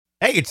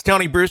Hey, it's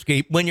Tony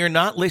Bruschi. When you're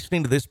not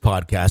listening to this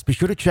podcast, be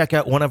sure to check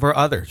out one of our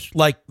others,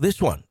 like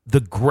this one,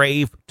 The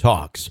Grave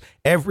Talks.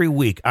 Every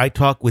week, I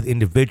talk with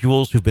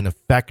individuals who've been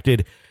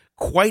affected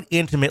quite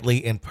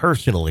intimately and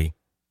personally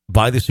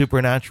by the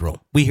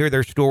supernatural. We hear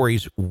their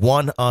stories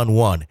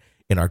one-on-one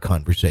in our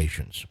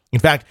conversations.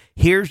 In fact,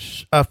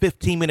 here's a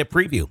 15-minute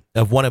preview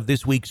of one of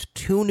this week's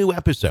 2 new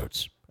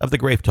episodes of The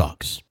Grave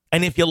Talks.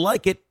 And if you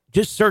like it,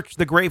 just search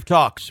The Grave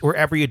Talks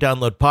wherever you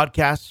download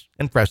podcasts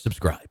and press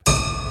subscribe.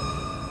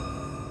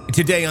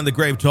 Today on The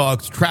Grave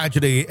Talks,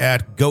 tragedy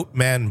at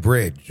Goatman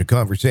Bridge, a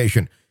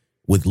conversation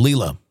with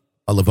Leila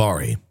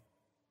Olivari.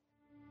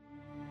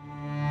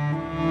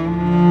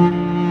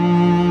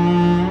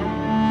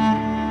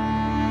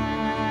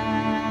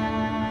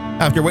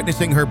 After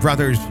witnessing her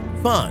brother's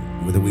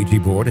fun with a Ouija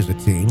board as a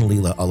teen,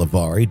 Leila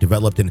Olivari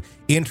developed an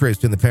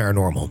interest in the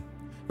paranormal.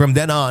 From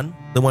then on,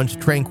 the once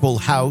tranquil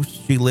house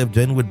she lived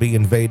in would be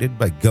invaded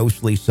by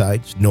ghostly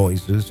sights,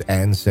 noises,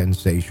 and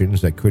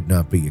sensations that could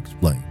not be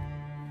explained.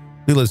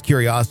 Leila's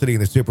curiosity in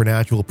the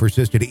supernatural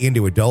persisted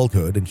into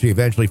adulthood, and she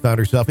eventually found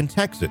herself in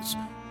Texas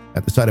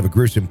at the site of a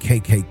gruesome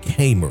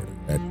KKK murder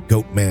at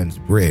Goatman's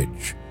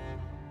Bridge.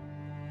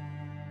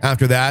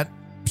 After that,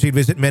 she'd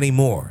visit many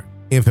more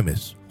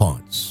infamous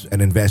haunts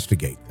and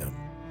investigate them.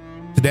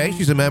 Today,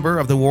 she's a member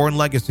of the Warren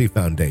Legacy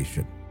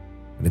Foundation.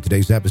 And in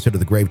today's episode of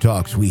The Grave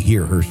Talks, we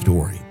hear her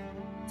story.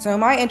 So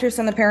my interest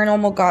in the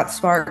paranormal got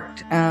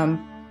sparked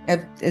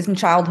in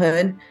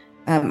childhood.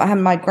 I have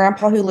my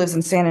grandpa who lives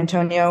in San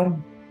Antonio,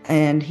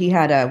 and he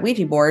had a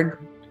Ouija board.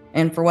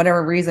 And for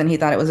whatever reason, he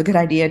thought it was a good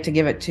idea to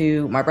give it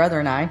to my brother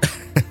and I.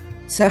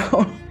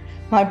 So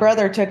my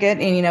brother took it,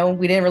 and,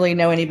 we didn't really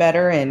know any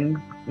better and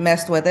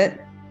messed with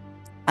it.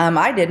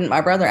 I didn't.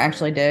 My brother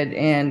actually did.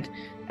 And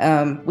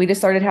we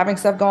just started having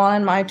stuff go on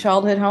in my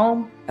childhood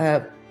home.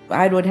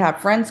 I would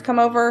have friends come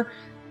over.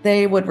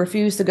 They would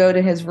refuse to go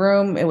to his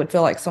room. It would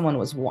feel like someone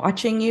was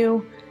watching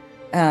you.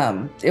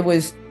 It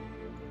was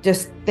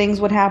just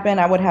things would happen.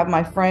 I would have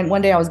my friend.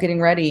 One day I was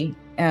getting ready.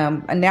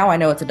 And now I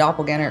know it's a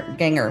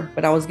doppelganger,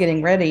 but I was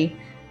getting ready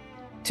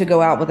to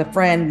go out with a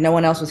friend. No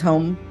one else was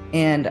home.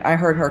 And I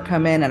heard her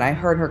come in, and I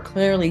heard her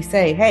clearly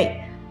say,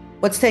 "Hey,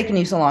 what's taking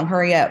you so long?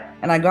 Hurry up."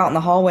 And I go out in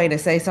the hallway to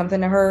say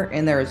something to her,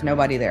 and there is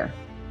nobody there.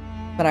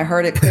 But I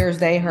heard it clear as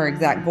day, her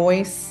exact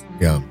voice.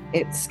 Yeah.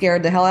 It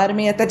scared the hell out of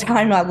me at the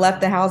time. I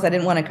left the house. I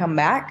didn't want to come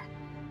back.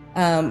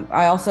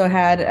 I also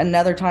had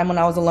another time when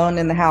I was alone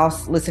in the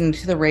house listening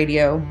to the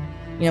radio.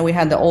 We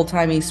had the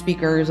old-timey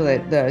speakers,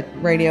 the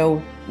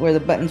radio where the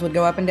buttons would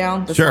go up and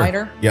down, the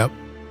slider. Yep.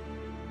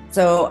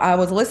 So I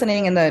was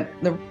listening, and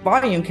the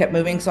volume kept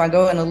moving. So I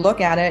go in and look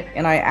at it,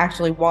 and I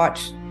actually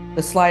watched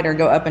the slider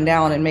go up and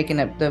down and making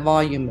the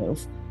volume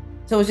move.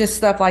 So it was just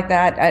stuff like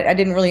that. I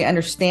didn't really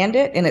understand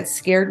it, and it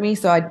scared me.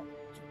 So I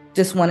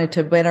just wanted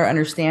to better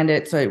understand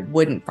it so it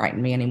wouldn't frighten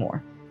me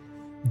anymore.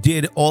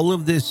 Did all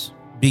of this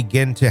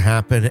begin to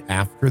happen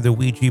after the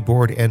Ouija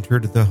board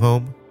entered the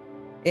home?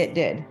 It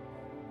did.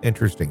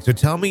 Interesting. So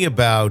tell me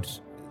about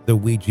the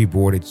Ouija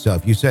board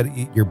itself. You said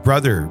your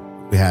brother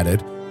had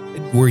it.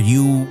 Were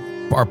you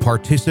a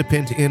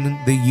participant in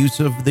the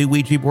use of the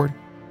Ouija board?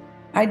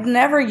 I'd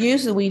never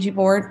used the Ouija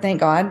board, thank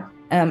God.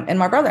 And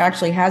my brother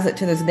actually has it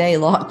to this day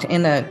locked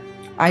in the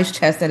ice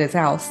chest at his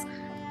house.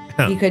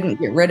 Huh. He couldn't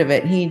get rid of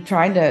it. He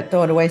tried to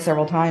throw it away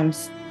several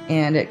times,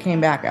 and it came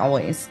back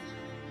always.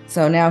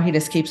 So now he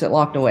just keeps it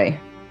locked away.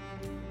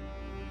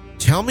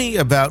 Tell me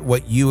about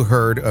what you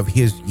heard of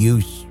his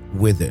use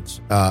with it.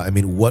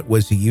 What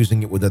was he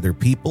using it with other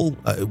people?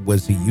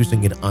 Was he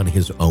using it on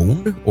his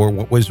own, or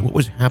what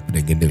was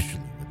happening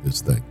initially with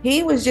this thing?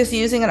 He was just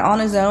using it on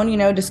his own,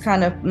 just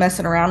kind of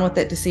messing around with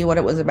it to see what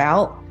it was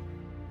about,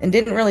 and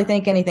didn't really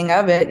think anything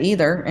of it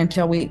either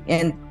until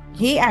and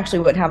he actually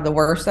would have the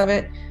worst of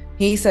it.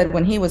 He said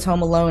when he was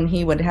home alone,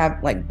 he would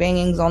have like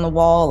bangings on the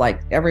wall,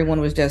 like everyone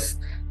was just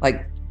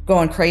like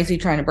going crazy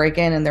trying to break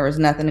in, and there was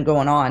nothing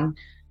going on.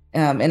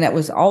 And it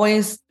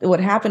would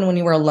happen when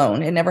you were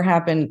alone. It never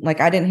happened.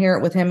 Like I didn't hear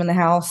it with him in the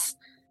house,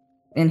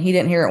 and he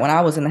didn't hear it when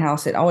I was in the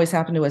house. It always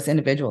happened to us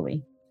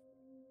individually.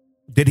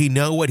 Did he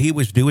know what he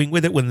was doing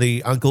with it when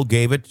the uncle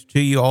gave it to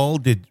you all?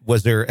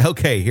 Was there,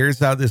 okay, here's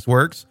how this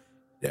works?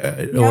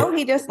 No,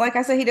 he just, like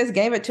I said, he just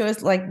gave it to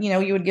us. Like,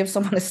 you would give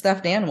someone a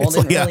stuffed animal.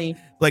 Really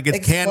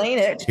explain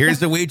it. Here's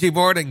the Ouija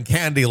board and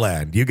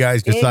Candyland. You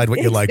guys decide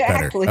what you like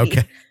better.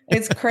 Okay.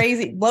 It's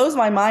crazy. It blows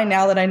my mind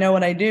now that I know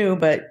what I do,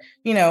 but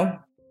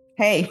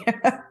hey,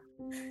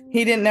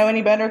 he didn't know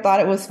any better, thought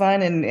it was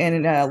fun,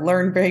 and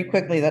learned very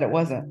quickly that it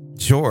wasn't.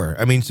 Sure.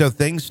 So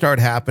things start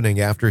happening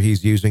after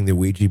he's using the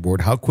Ouija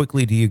board. How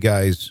quickly do you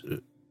guys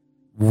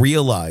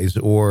realize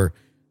or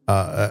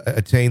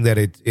attain that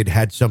it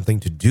had something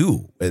to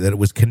do, that it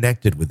was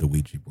connected with the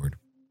Ouija board?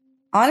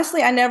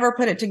 Honestly, I never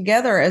put it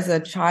together as a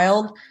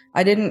child.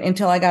 I didn't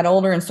until I got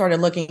older and started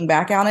looking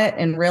back on it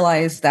and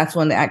realized that's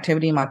when the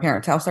activity in my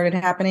parents' house started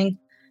happening.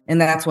 And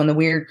that's when the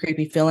weird,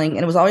 creepy feeling,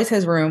 and it was always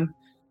his room.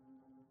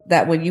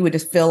 that you would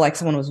just feel like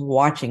someone was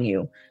watching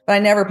you. But I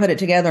never put it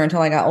together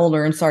until I got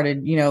older and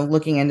started,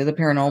 looking into the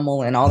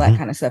paranormal and all that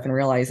kind of stuff and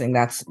realizing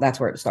that's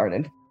where it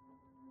started.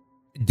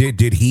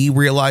 Did he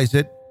realize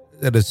it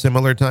at a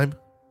similar time?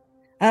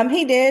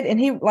 He did. And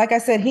he, like I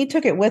said, he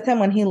took it with him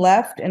when he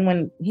left. And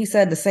when he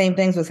said the same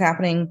things was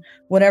happening,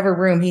 whatever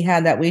room he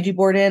had that Ouija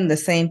board in, the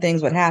same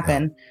things would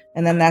happen. Yeah.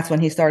 And then that's when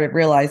he started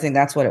realizing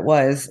that's what it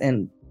was.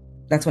 And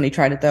that's when he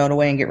tried to throw it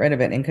away and get rid of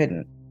it and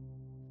couldn't.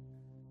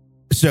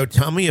 So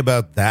tell me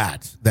about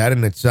that. That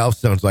in itself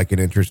sounds like an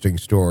interesting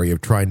story of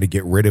trying to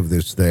get rid of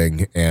this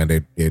thing and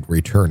it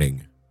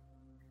returning.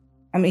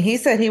 I mean, he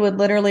said he would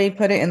literally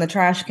put it in the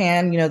trash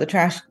can. The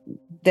trash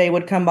day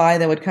would come by.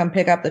 They would come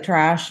pick up the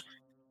trash.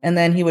 And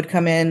then he would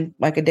come in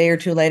like a day or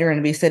two later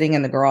and be sitting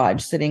in the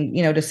garage, just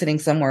sitting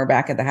somewhere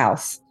back at the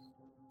house.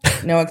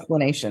 No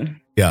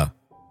explanation. Yeah.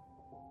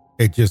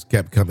 It just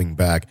kept coming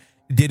back.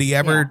 Did he,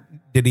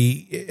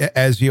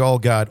 as you all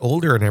got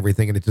older and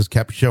everything, and it just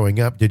kept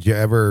showing up, did you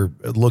ever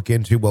look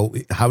into, well,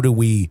 how do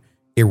we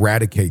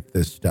eradicate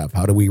this stuff?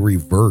 How do we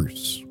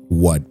reverse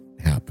what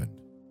happened?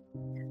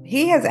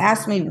 He has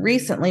asked me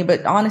recently,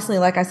 but honestly,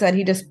 like I said,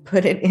 he just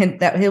put it in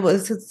that it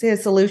was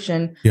his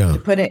solution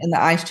to put it in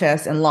the ice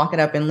chest and lock it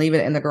up and leave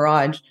it in the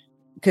garage.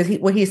 Because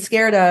what he's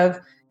scared of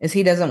is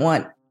he doesn't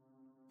want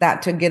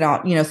that to get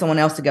on, someone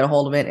else to get a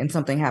hold of it and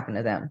something happen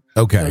to them.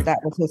 Okay. So that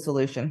was his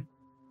solution.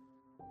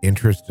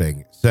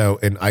 Interesting. So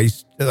an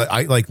ice,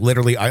 like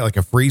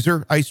a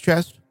freezer ice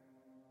chest?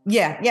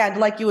 Yeah.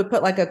 Like you would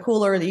put like a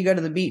cooler that you go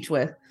to the beach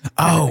with.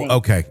 Oh,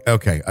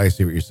 okay. I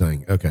see what you're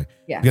saying. Okay.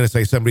 Yeah. I'm going to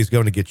say somebody's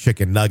going to get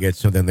chicken nuggets,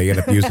 so then they end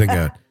up using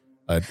a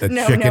chicken.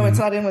 No, it's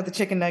not in with the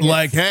chicken nuggets.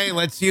 Like, hey,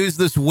 let's use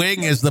this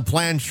wing as the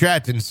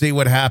planchette and see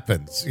what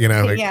happens.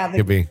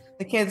 The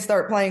kids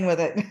start playing with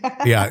it.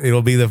 Yeah,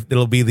 it'll be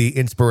the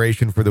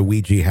inspiration for the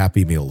Ouija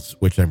Happy Meals,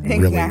 which I'm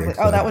really excited.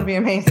 Oh, that would be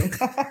amazing.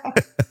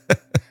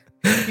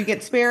 You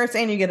get spirits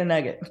and you get a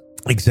nugget.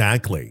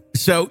 Exactly.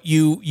 So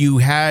you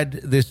had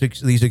these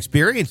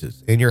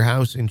experiences in your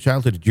house in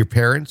childhood. Did your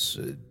parents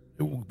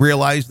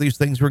realize these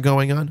things were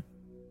going on?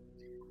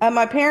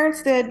 My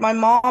parents did. My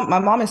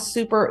mom is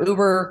super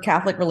uber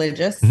Catholic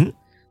religious. Mm-hmm.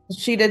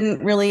 She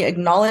didn't really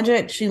acknowledge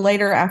it. She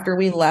later, after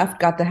we left,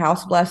 got the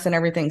house blessed and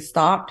everything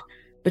stopped.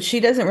 But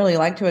she doesn't really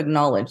like to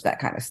acknowledge that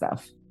kind of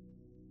stuff,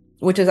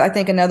 which is, I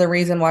think, another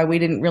reason why we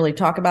didn't really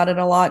talk about it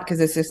a lot,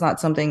 because it's just not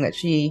something that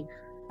she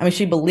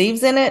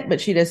believes in it, but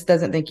she just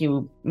doesn't think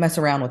you mess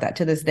around with that.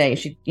 To this day,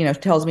 she,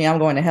 tells me I'm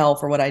going to hell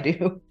for what I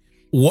do.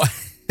 What?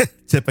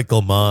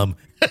 Typical mom.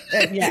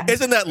 Yeah.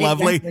 Isn't that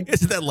lovely? Exactly.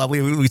 Isn't that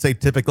lovely? We say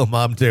typical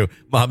mom too.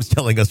 Mom's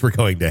telling us we're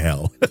going to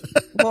hell.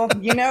 Well,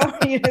 you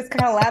just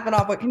kind of laughing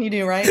off. What can you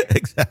do, right?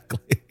 Exactly.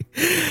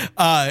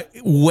 I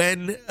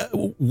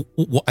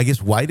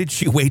guess, why did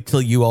she wait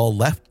till you all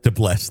left to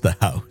bless the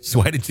house?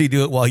 Why did she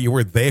do it while you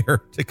were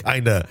there to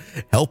kind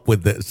of help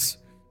with this?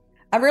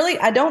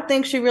 I don't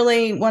think she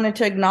really wanted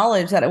to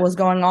acknowledge that it was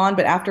going on,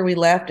 but after we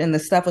left and the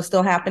stuff was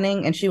still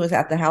happening and she was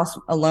at the house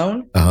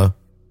alone,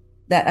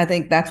 that I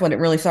think that's when it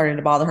really started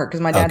to bother her,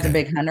 because my dad's a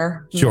big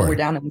hunter. Sure. We're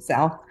down in the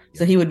South.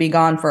 So he would be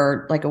gone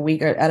for like a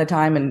week at a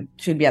time, and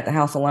she'd be at the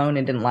house alone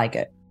and didn't like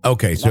it.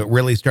 Okay, so it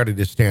really started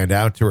to stand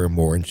out to her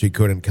more, and she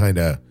couldn't kind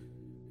of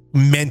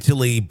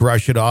mentally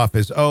brush it off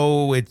as,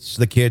 oh, it's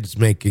the kids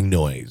making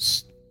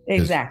noise.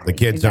 Exactly. The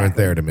kids aren't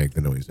there to make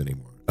the noise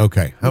anymore.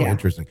 Okay, how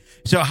interesting.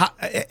 So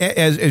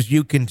as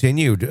you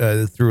continued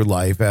through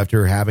life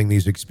after having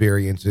these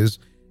experiences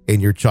in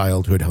your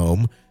childhood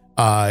home,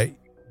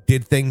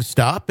 did things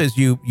stop as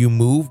you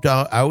moved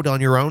out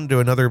on your own to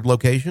another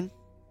location?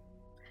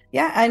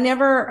 Yeah, I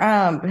never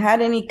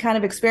had any kind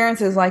of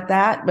experiences like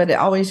that, but it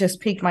always just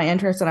piqued my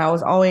interest. And I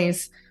was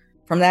always,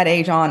 from that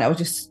age on, I was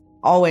just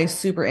always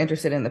super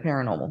interested in the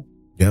paranormal.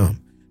 Yeah.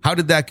 How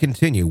did that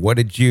continue? What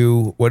did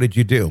you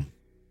do?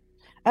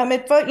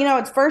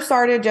 It first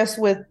started just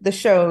with the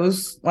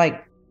shows,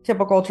 like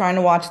typical, trying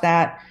to watch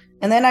that.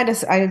 And then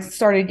I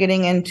started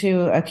getting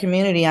into a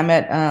community. I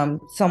met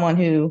someone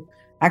who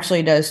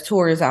actually does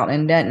tours out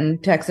in Denton,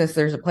 Texas.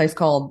 There's a place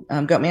called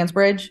Goatman's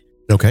Bridge.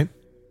 Okay.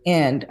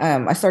 And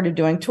I started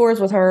doing tours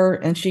with her,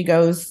 and she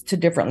goes to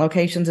different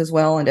locations as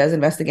well and does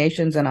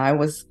investigations. And I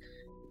was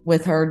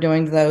with her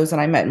doing those,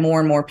 and I met more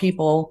and more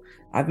people.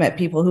 I've met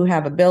people who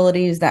have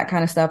abilities, that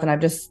kind of stuff. And I've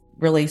just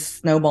really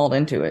snowballed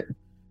into it.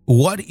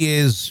 What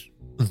is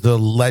the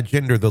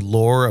legend or the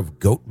lore of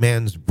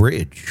Goatman's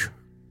Bridge?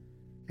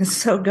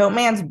 So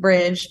Goatman's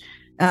Bridge,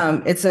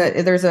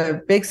 there's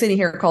a big city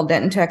here called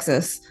Denton,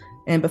 Texas.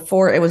 And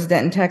before it was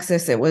Denton,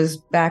 Texas, it was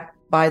back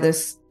by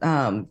this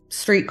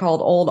street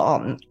called Old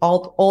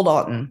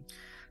Alton.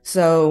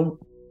 So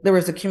there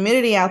was a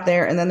community out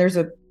there, and then there's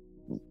a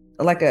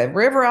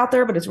river out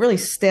there, but it's really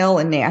still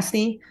and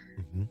nasty.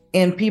 Mm-hmm.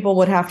 And people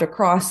would have to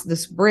cross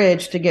this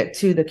bridge to get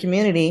to the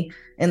community,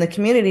 and the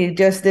community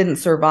just didn't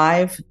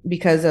survive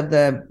because of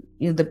the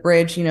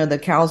bridge. The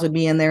cows would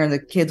be in there and the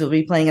kids would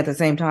be playing at the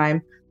same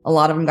time. A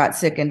lot of them got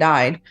sick and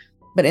died.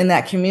 But in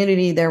that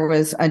community, there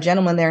was a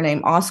gentleman there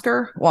named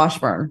Oscar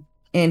Washburn,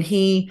 and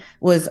he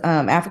was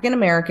African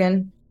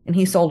American. and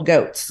he sold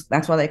goats.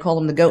 That's why they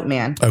called him the Goat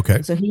Man.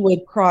 Okay. So he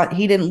would cross.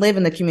 He didn't live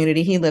in the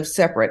community. He lived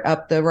separate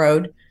up the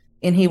road,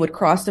 and he would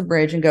cross the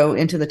bridge and go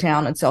into the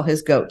town and sell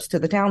his goats to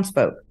the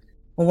townsfolk.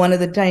 Well, one of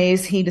the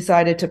days he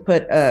decided to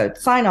put a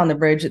sign on the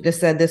bridge that just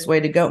said "This way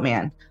to Goat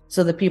Man,"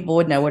 so the people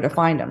would know where to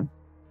find him.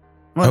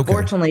 Well, Okay.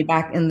 unfortunately,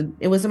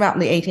 it was about in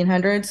the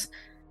 1800s,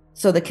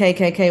 so the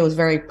KKK was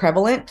very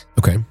prevalent.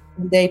 Okay.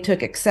 They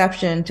took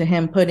exception to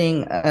him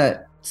putting a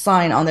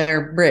sign on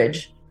their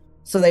bridge.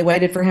 So they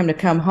waited for him to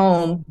come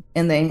home,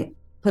 and they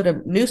put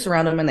a noose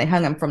around him and they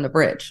hung him from the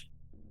bridge.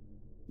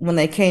 When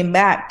they came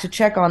back to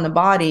check on the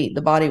body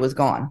was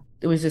gone.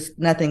 There was just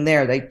nothing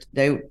there.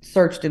 They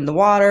searched in the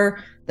water,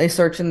 they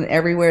searched in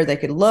everywhere they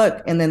could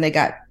look, and then they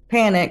got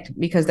panicked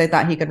because they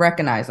thought he could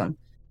recognize them.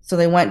 So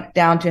they went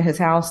down to his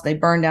house, they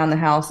burned down the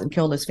house and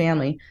killed his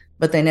family,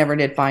 but they never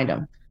did find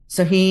him.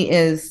 So he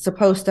is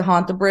supposed to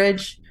haunt the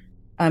bridge.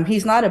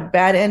 He's not a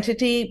bad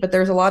entity, but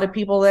there's a lot of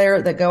people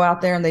there that go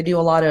out there and they do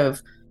a lot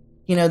of,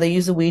 they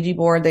use a Ouija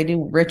board, they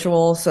do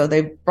rituals. So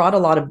they brought a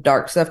lot of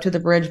dark stuff to the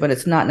bridge, but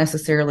it's not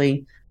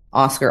necessarily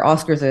Oscar.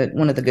 Oscar's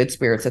one of the good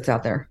spirits that's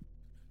out there.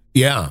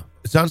 Yeah.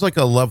 It sounds like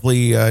a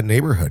lovely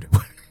neighborhood.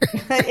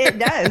 It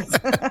does.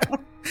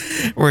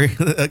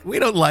 We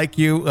don't like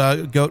you,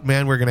 Goat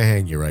Man. We're going to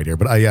hang you right here.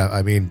 But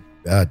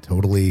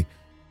totally.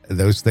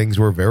 Those things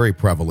were very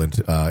prevalent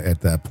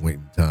at that point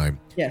in time.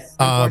 Yes,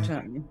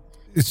 unfortunately.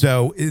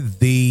 So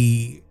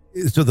the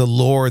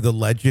lore, the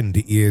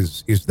legend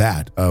is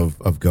that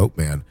of Goat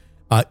Man.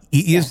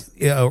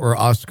 Or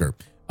Oscar.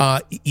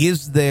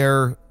 Is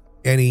there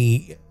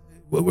any?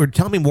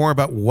 Tell me more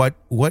about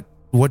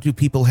what do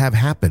people have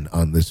happen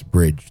on this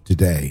bridge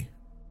today?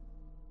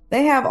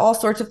 They have all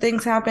sorts of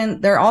things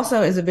happen. There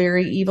also is a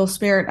very evil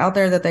spirit out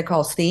there that they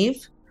call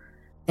Steve,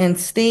 and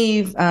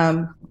Steve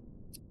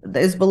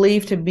is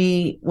believed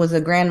to was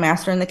a Grand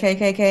Master in the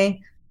KKK.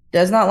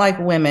 Does not like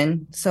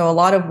women, so a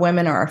lot of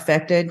women are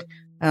affected.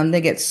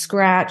 They get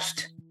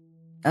scratched.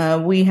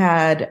 We've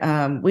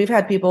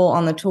had people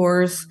on the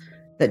tours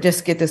that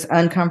just get this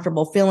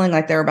uncomfortable feeling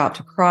like they're about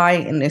to cry,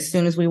 and as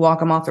soon as we walk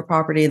them off the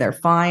property, they're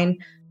fine.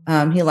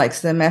 He likes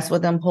to mess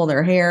with them, pull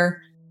their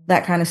hair,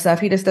 that kind of stuff.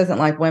 He just doesn't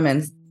like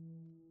women.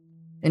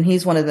 And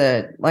he's one of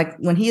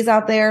when he's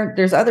out there,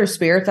 there's other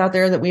spirits out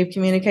there that we've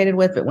communicated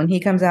with, but when he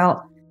comes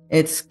out,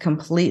 it's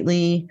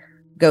completely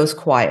goes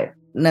quiet.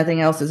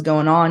 Nothing else is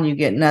going on. You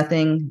get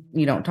nothing.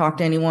 You don't talk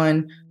to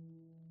anyone,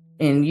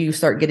 and you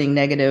start getting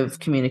negative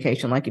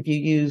communication. Like if you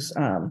use,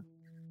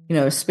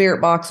 a spirit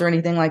box or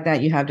anything like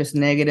that, you have just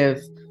negative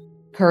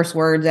curse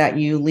words at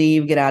you,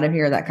 leave, get out of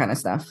here, that kind of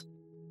stuff.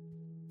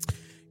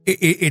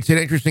 It's an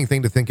interesting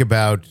thing to think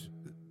about.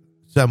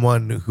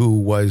 Someone who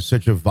was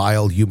such a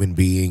vile human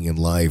being in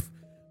life,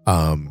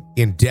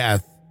 in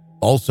death,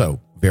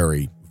 also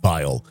very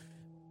vile.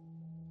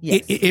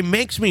 Yes. It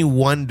makes me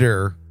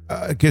wonder,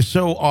 because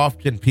so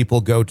often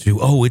people go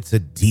to, it's a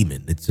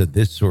demon, it's a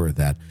this or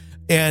that.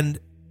 And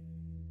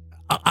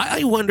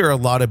I wonder a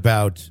lot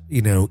about,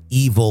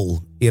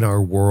 evil in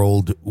our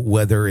world,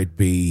 whether it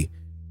be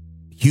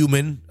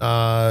humans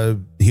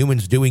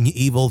doing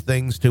evil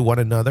things to one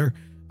another.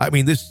 I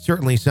mean, this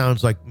certainly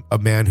sounds like a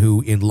man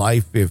who in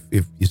life, if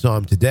you saw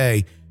him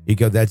today, you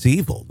go, that's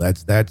evil.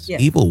 That's yes.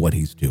 Evil what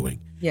he's doing.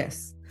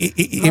 Yes.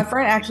 My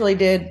friend actually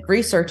did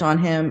research on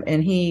him,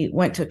 and he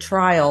went to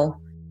trial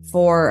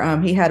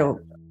for, he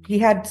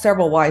had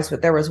several wives,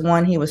 but there was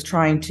one he was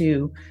trying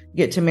to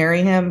get to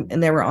marry him,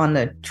 and they were on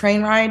the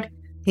train ride.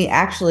 He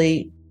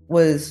actually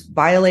was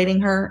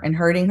violating her and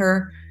hurting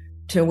her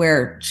to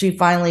where she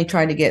finally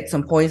tried to get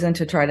some poison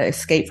to try to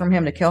escape from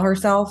him to kill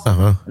herself.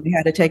 Uh-huh. We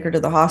had to take her to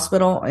the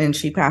hospital, and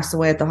she passed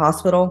away at the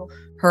hospital.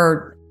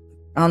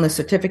 On the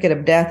certificate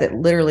of death, it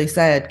literally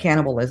said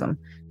cannibalism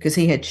because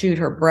he had chewed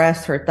her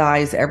breast, her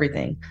thighs,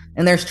 everything.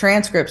 And there's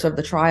transcripts of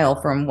the trial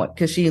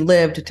because she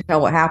lived to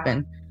tell what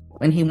happened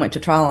when he went to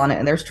trial on it.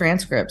 And there's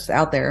transcripts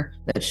out there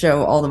that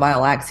show all the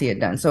vile acts he had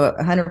done. So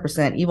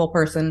 100% evil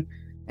person.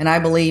 And I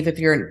believe if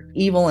you're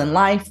evil in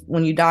life,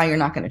 when you die, you're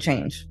not going to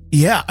change.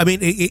 Yeah. I mean,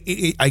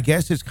 I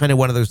guess it's kind of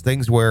one of those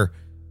things where,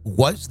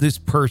 was this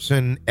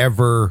person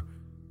ever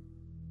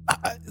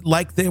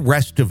like the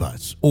rest of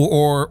us,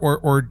 or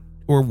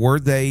were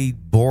they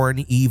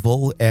born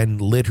evil and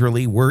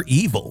literally were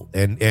evil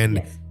and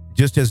yes.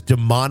 Just as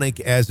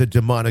demonic as a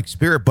demonic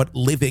spirit, but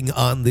living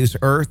on this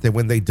earth? And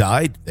when they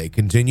died, they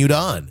continued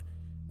on.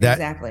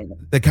 Exactly.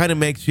 That kind of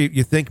makes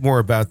you think more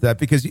about that,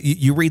 because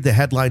you read the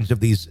headlines of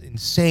these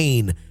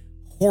insane,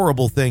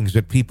 horrible things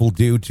that people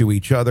do to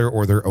each other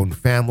or their own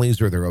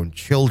families or their own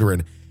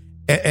children,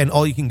 and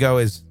all you can go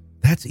is,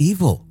 that's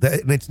evil.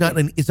 And it's not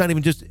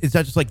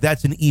just like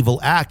that's an evil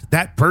act.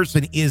 That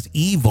person is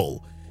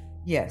evil.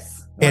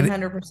 Yes,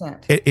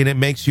 100%. And it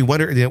makes you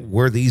wonder,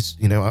 were these,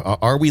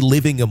 are we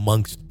living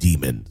amongst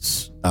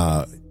demons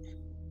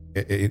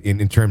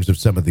in terms of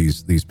some of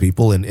these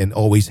people, and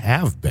always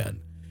have been?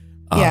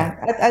 Yeah,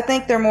 I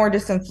think they're more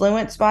just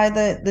influenced by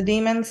the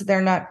demons. They're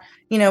not,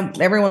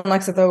 everyone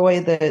likes to throw away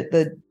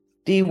the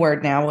D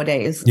word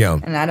nowadays. Yeah.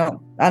 And I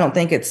don't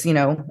think it's,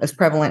 as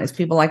prevalent as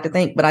people like to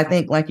think. But I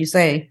think, like you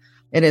say,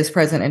 it is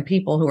present in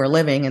people who are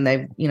living, and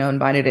they've,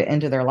 invited it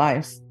into their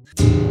lives.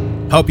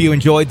 Hope you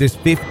enjoyed this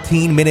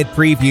 15-minute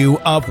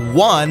preview of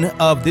one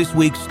of this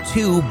week's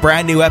 2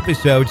 brand new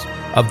episodes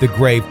of The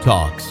Grave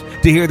Talks.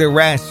 To hear the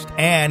rest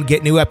and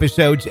get new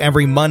episodes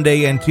every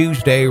Monday and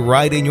Tuesday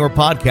right in your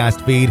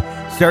podcast feed,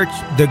 search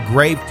The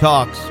Grave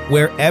Talks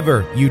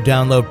wherever you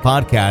download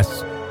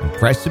podcasts and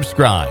press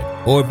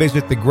subscribe, or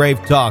visit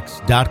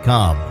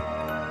thegravetalks.com.